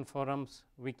discussion forums,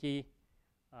 wiki,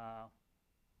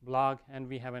 blog, and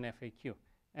we have an FAQ.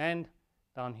 And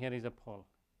down here is a poll.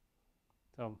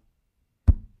 So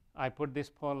I put this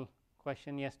poll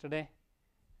question yesterday,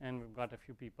 and we've got a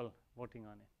few people voting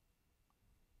on it.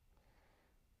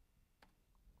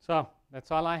 So that's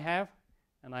all I have,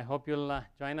 and I hope you'll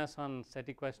join us on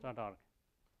setiQuest.org.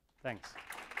 Thanks.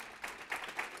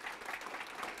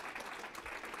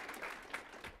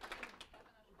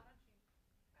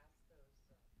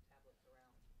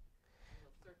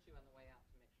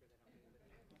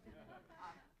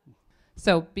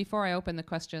 So before I open the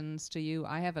questions to you,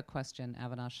 I have a question,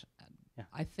 Avinash. Yeah.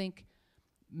 I think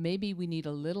maybe we need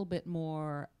a little bit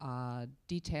more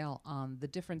detail on the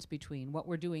difference between what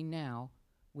we're doing now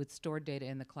with stored data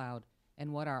in the cloud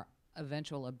and what our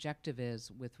eventual objective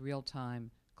is with real-time,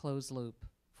 closed-loop,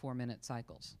 4-minute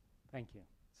cycles. Thank you.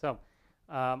 So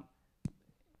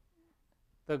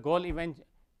the goal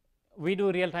we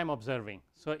do real-time observing.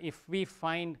 So if we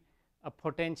find a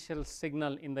potential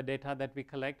signal in the data that we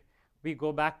collect, we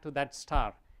go back to that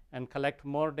star and collect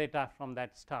more data from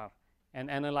that star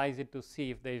and analyze it to see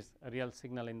if there is a real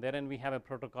signal in there. And we have a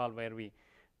protocol where we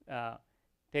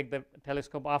take the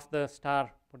telescope off the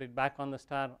star, put it back on the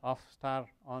star, off star,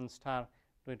 on star,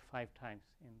 do it 5 times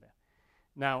in there.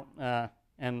 Now,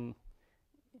 and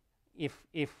if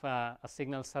a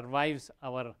signal survives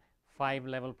our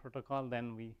 5-level protocol,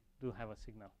 then we do have a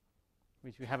signal,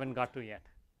 which we haven't got to yet.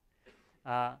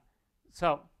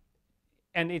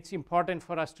 And it's important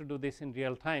for us to do this in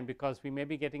real time, because we may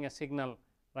be getting a signal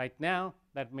right now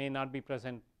that may not be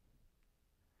present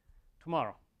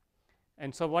tomorrow.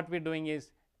 And so what we're doing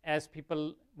is,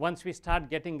 once we start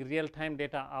getting real-time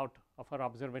data out of our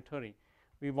observatory,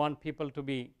 we want people to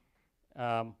be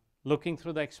looking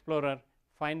through the Explorer,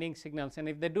 finding signals. And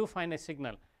if they do find a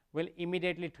signal, we'll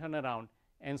immediately turn around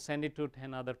and send it to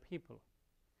 10 other people.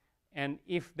 And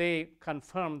if they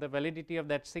confirm the validity of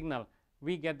that signal,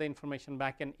 we get the information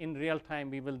back, and in real time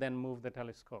we will then move the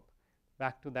telescope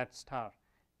back to that star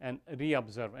and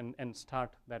re-observe and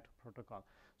start that protocol.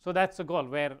 So that's the goal,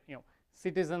 where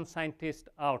citizen scientists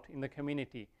out in the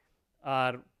community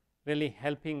are really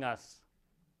helping us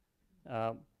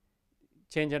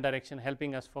change a direction,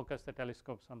 helping us focus the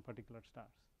telescopes on particular stars.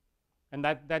 And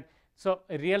so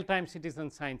real-time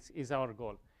citizen science is our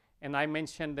goal. And I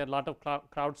mentioned there are a lot of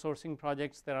crowdsourcing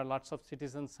projects. There are lots of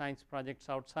citizen science projects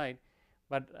outside,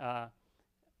 but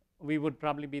we would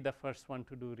probably be the first one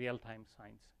to do real-time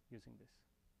science using this.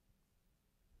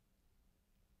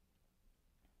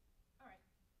 All right.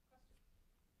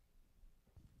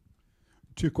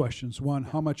 2 questions. One,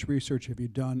 how much research have you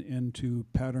done into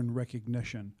pattern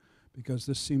recognition? Because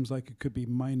this seems like it could be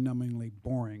mind-numbingly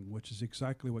boring, which is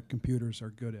exactly what computers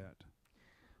are good at.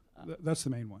 That's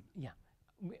the main one. Yeah.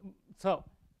 So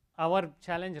our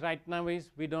challenge right now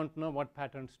is we don't know what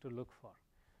patterns to look for.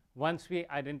 Once we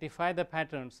identify the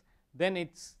patterns, then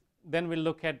we'll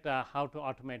look at how to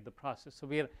automate the process. So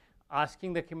we are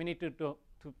asking the community to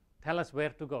tell us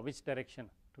where to go, which direction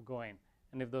to go in,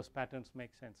 and if those patterns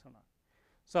make sense or not.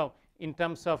 So in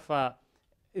terms of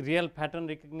real pattern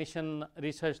recognition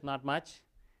research, not much,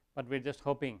 but we're just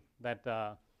hoping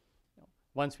that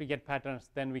once we get patterns,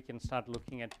 then we can start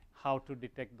looking at how to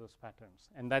detect those patterns.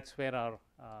 And that's where our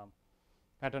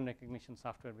pattern recognition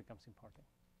software becomes important.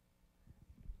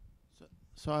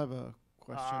 So I have a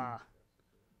question.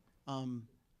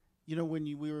 When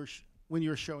you were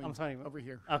showing, I'm sorry, over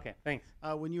here. Okay, thanks.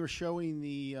 When you were showing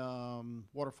the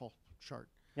waterfall chart,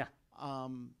 Yeah.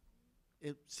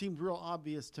 It seemed real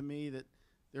obvious to me that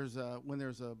when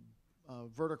there's a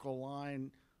vertical line,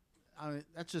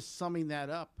 that's just summing that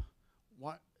up.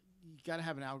 You got to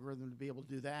have an algorithm to be able to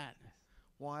do that.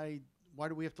 Why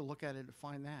do we have to look at it to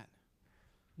find that?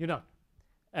 You don't.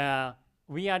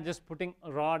 We are just putting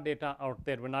raw data out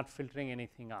there. We're not filtering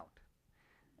anything out.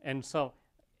 And so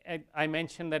I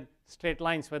mentioned that straight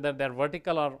lines, whether they're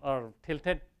vertical or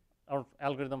tilted, our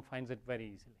algorithm finds it very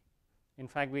easily. In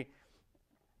fact,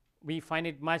 we find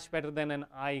it much better than an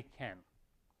eye can.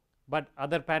 But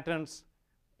other patterns,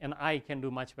 an eye can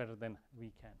do much better than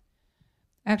we can.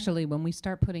 Actually, when we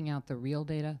start putting out the real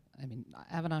data, I mean,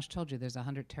 Avinash told you there's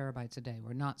 100 terabytes a day.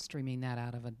 We're not streaming that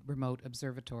out of a remote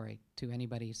observatory to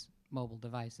anybody's mobile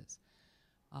devices.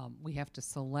 We have to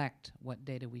select what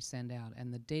data we send out,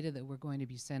 and the data that we're going to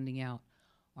be sending out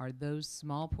are those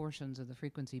small portions of the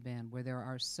frequency band where there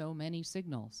are so many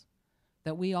signals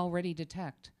that we already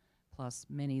detect, plus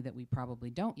many that we probably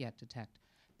don't yet detect,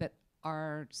 that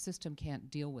our system can't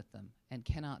deal with them and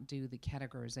cannot do the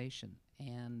categorization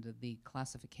and the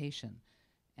classification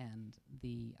and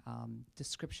the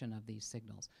description of these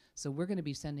signals. So we're going to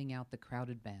be sending out the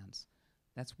crowded bands.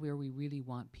 That's where we really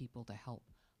want people to help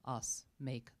us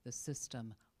make the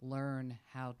system learn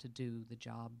how to do the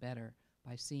job better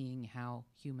by seeing how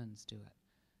humans do it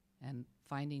and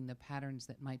finding the patterns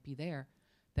that might be there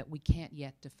that we can't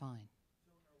yet define.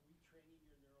 So are we training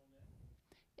your neural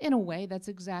net? In a way, that's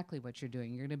exactly what you're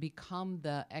doing. You're going to become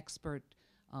the expert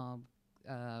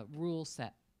rule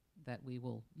set that we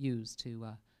will use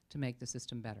to make the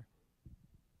system better.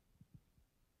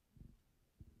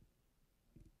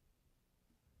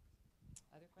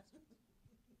 Other questions?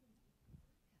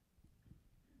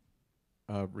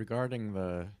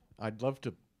 Regarding I'd love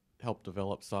to help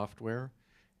develop software,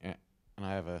 and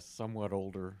I have a somewhat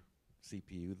older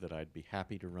CPU that I'd be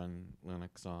happy to run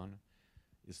Linux on.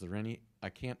 Is there I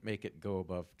can't make it go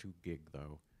above 2 gig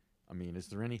though. I mean, is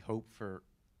there any hope for,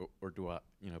 or do I,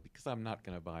 because I'm not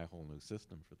going to buy a whole new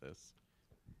system for this.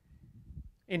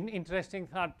 Interesting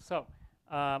thought. So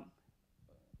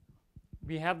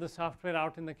we have the software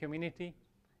out in the community,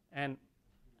 and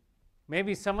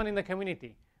maybe someone in the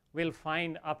community will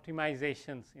find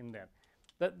optimizations in there.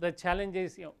 The challenge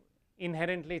is,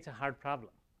 inherently it's a hard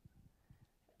problem,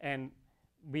 and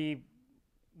we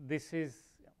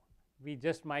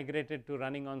just migrated to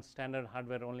running on standard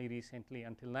hardware only recently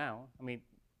until now. I mean,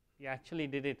 we actually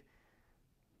did it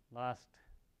last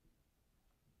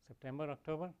September,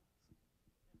 October,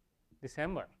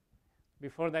 December.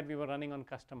 Before that, we were running on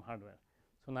custom hardware.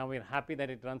 So now we're happy that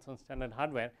it runs on standard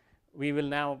hardware. We will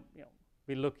now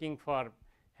be looking for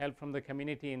help from the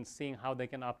community in seeing how they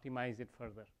can optimize it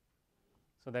further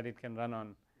so that it can run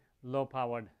on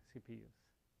low-powered CPUs.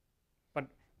 But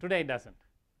today it doesn't.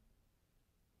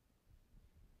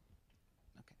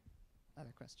 Okay.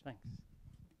 Other question. Thanks.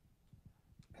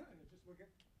 Just looking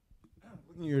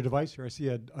at your device here, I see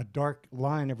a dark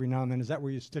line every now and then. Is that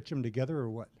where you stitch them together or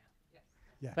what? Yes.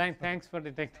 Yeah. Thanks for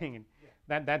detecting it.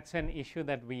 That's an issue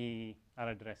that we are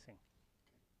addressing.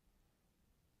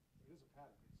 It is a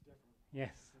pattern. It's different.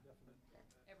 Yes.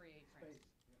 Every 8 frames.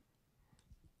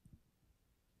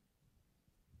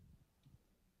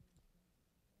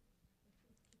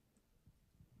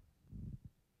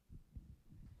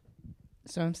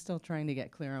 So I'm still trying to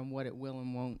get clear on what it will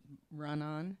and won't run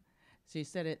on. So you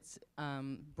said it's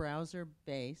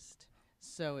browser-based,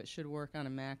 so it should work on a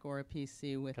Mac or a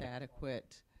PC with Correct.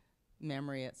 adequate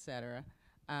memory, et cetera.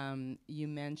 You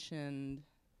mentioned,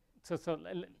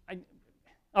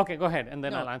 Okay, go ahead, and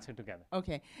then No. I'll answer together.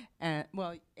 okay,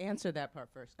 well, answer that part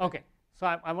first. Okay, so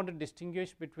I want to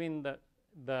distinguish between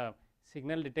the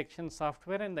signal detection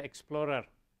software and the Explorer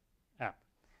app.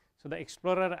 So the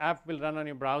Explorer app will run on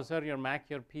your browser, your Mac,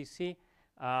 your PC.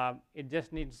 It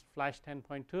just needs Flash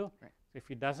 10.2. Right. So if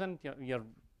it doesn't, your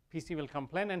PC will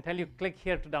complain and tell you, click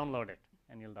here to download it,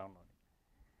 and you'll download it.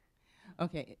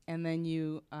 Okay, and then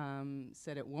you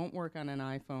said it won't work on an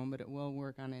iPhone, but it will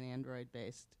work on an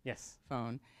Android-based Yes.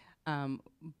 phone.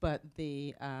 But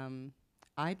the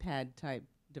iPad-type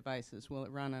devices, will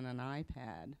it run on an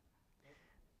iPad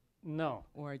No,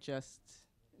 or just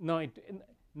no,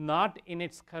 not in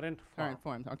its current form. current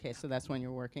form? Okay, so that's when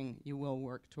you will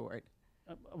work toward.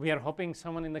 We are hoping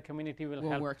someone in the community will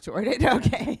We'll help. work toward it.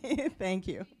 Okay, thank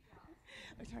you.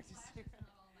 I talked to Sarah.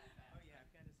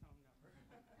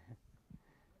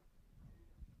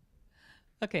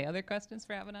 Okay, other questions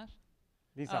for Avinash?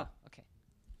 Lisa. Oh, okay.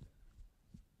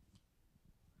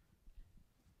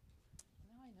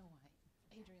 Now I know why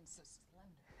Adrian's so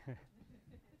slender.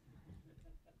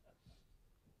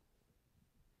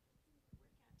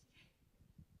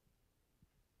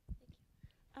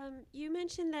 You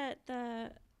mentioned that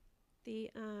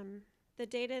the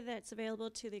data that's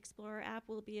available to the Explorer app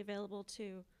will be available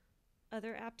to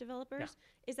other app developers.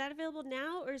 Is that available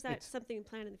now, or is that It's- something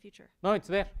planned in the future? No, it's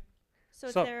there. So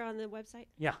it's So- there on the website?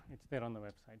 Yeah, it's there on the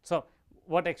website. So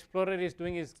what Explorer is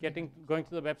doing is going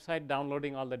to the website,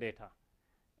 downloading all the data,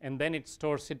 and then it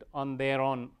stores it on their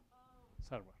own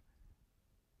server.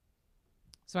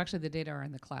 So actually the data are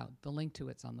in the cloud. The link to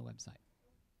it's on the website.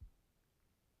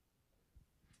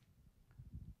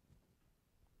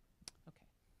 Okay.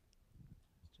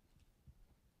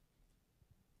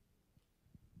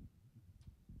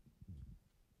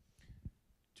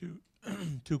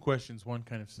 Two questions, one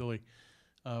kind of silly.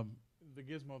 The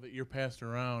gizmo that you're passed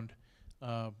around,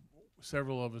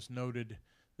 several of us noted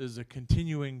there's a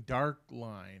continuing dark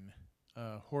line,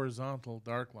 horizontal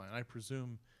dark line. I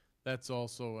presume that's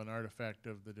also an artifact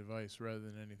of the device rather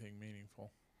than anything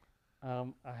meaningful.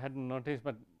 I hadn't noticed,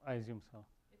 but I assume so.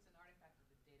 It's an artifact of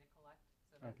the data collect.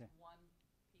 So that's Okay. one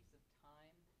piece of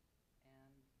time,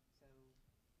 and so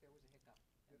there was a hiccup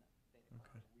in the data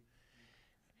collect.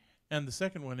 And the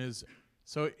second one is,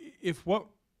 so if what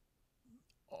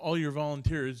all your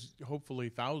volunteers, hopefully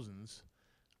thousands,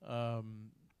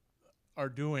 are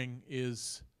doing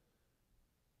is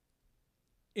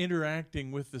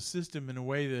interacting with the system in a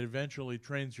way that eventually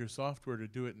trains your software to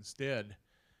do it instead,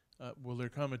 will there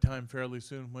come a time fairly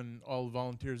soon when all the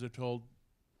volunteers are told,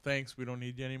 thanks, we don't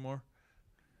need you anymore?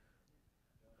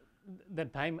 The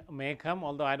time may come,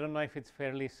 although I don't know if it's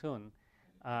fairly soon.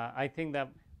 I think the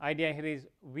idea here is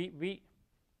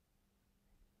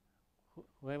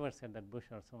whoever said that, Bush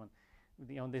or someone,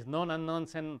 there's known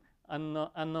unknowns and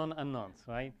unknown unknowns,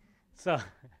 right? So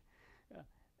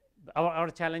our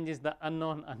challenge is the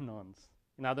unknown unknowns.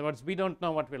 In other words, we don't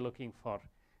know what we're looking for.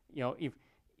 You know,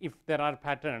 if there are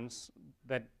patterns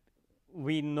that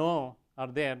we know are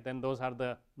there, then those are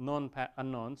the known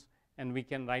unknowns, and we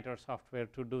can write our software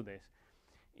to do this.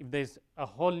 If there's a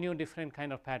whole new different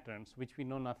kind of patterns which we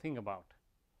know nothing about,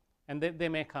 and they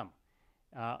may come,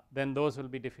 then those will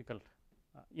be difficult.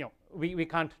 You know, we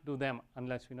can't do them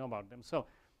unless we know about them. So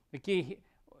the key,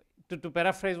 to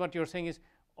paraphrase what you're saying, is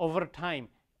over time,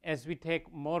 as we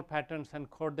take more patterns and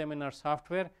code them in our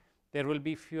software, there will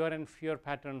be fewer and fewer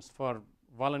patterns for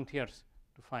volunteers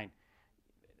to find.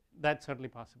 That's certainly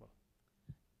possible.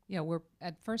 Yeah, we're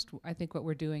at first, I think what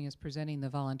we're doing is presenting the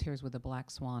volunteers with a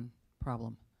black swan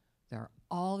problem. There are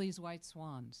all these white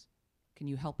swans. Can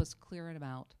you help us clear them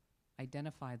out,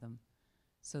 identify them,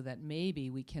 so that maybe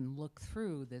we can look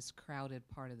through this crowded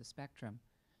part of the spectrum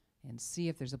and see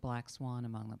if there's a black swan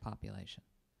among the population?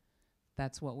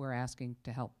 That's what we're asking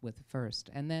to help with first.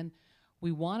 And then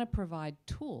we want to provide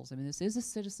tools. I mean, this is a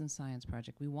citizen science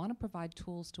project. We want to provide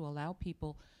tools to allow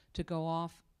people to go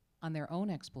off on their own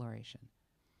exploration.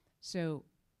 So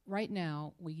right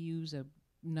now, we use a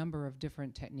number of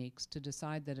different techniques to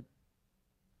decide that a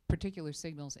particular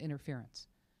signal's interference.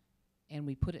 And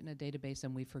we put it in a database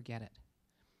and we forget it.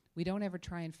 We don't ever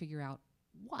try and figure out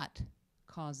what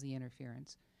caused the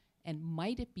interference. And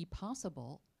might it be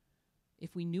possible,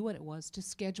 if we knew what it was, to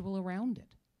schedule around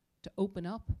it, to open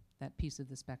up that piece of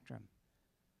the spectrum?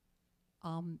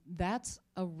 That's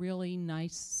a really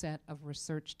nice set of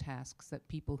research tasks that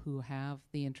people who have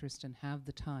the interest and have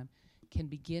the time can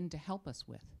begin to help us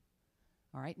with.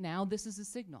 All right, now this is a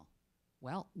signal.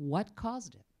 Well, what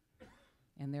caused it?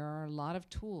 And there are a lot of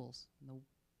tools,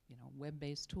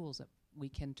 web-based tools that we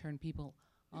can turn people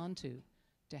onto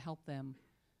to help them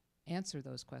answer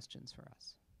those questions for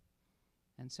us.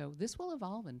 And so this will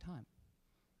evolve in time.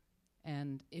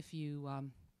 And if you,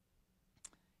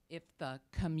 if the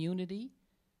community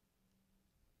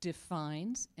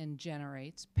defines and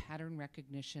generates pattern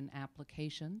recognition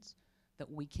applications that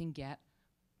we can get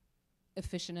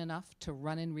efficient enough to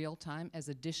run in real time as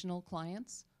additional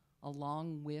clients,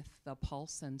 along with the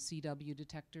pulse and CW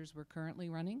detectors we're currently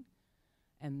running,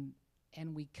 and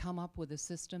we come up with a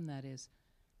system that is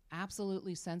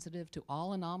absolutely sensitive to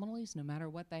all anomalies, no matter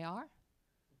what they are,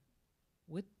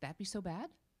 would that be so bad?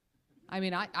 I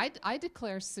mean, I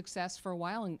declare success for a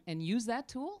while and use that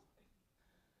tool.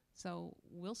 So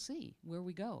we'll see where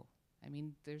we go. I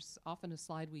mean, there's often a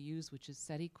slide we use, which is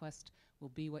setiQuest will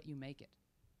be what you make it,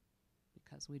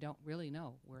 because we don't really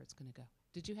know where it's going to go.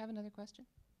 Did you have another question?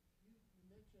 You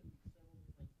mentioned several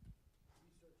different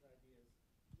research ideas.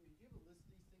 Do you have a list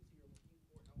of these things that you're looking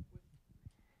for help with?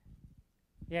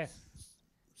 Yes.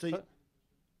 So,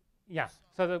 yeah.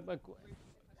 So the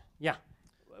yeah.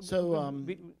 So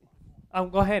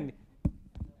go ahead.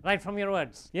 Right from your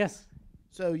words. Yes.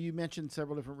 So you mentioned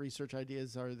several different research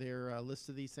ideas. Are there a list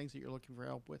of these things that you're looking for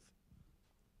help with?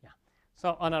 Yeah.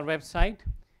 So on our website,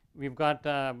 we've got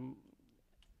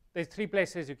there's 3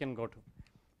 places you can go to.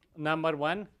 Number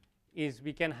 1 is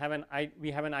we have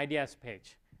an ideas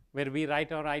page where we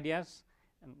write our ideas,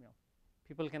 and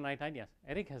people can write ideas.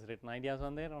 Eric has written ideas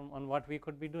on there on what we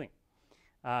could be doing.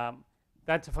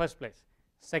 That's the first place.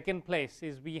 Second place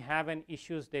is we have an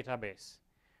issues database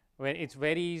where it's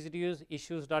very easy to use,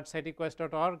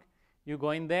 issues.setiquest.org. You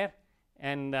go in there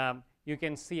and you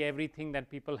can see everything that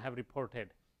people have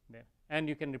reported there, and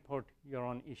you can report your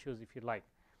own issues if you like.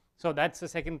 So that's the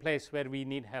second place where we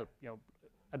need help,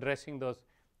 addressing those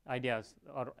ideas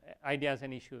or ideas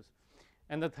and issues.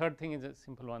 And the third thing is a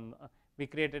simple one. We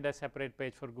created a separate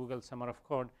page for Google Summer of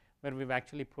Code where we've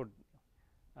actually put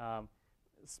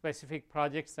specific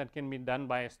projects that can be done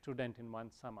by a student in one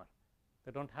summer.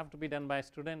 They don't have to be done by a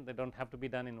student. They don't have to be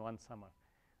done in one summer.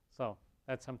 So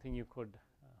that's something you could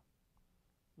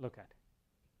look at.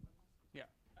 Yeah,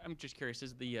 I'm just curious,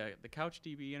 is the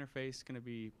CouchDB interface going to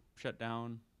be shut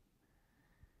down?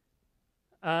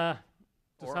 To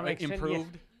some extent,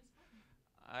 improved? Yes.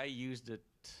 I used it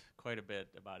quite a bit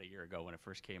about a year ago when it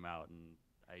first came out,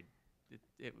 and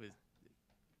it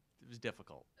was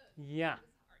difficult. Yeah.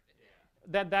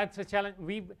 That's a challenge.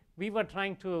 We were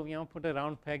trying to put a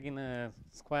round peg in a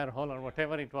square hole or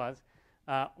whatever it was.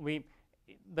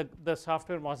 The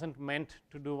software wasn't meant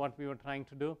to do what we were trying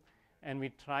to do, and we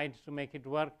tried to make it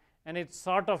work, and it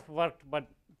sort of worked, but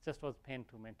it just was pain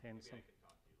to maintain. So,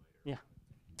 yeah.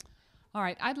 All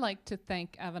right, I'd like to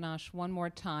thank Avinash one more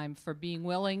time for being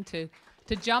willing to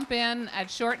jump in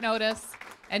at short notice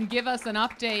and give us an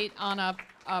update on a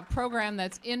program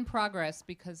that's in progress,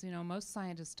 because most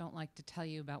scientists don't like to tell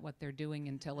you about what they're doing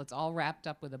until it's all wrapped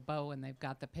up with a bow and they've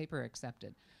got the paper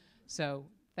accepted. So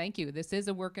Thank you. This is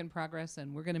a work in progress,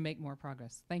 and we're going to make more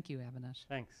progress. Thank you, Avinash.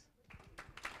 Thanks.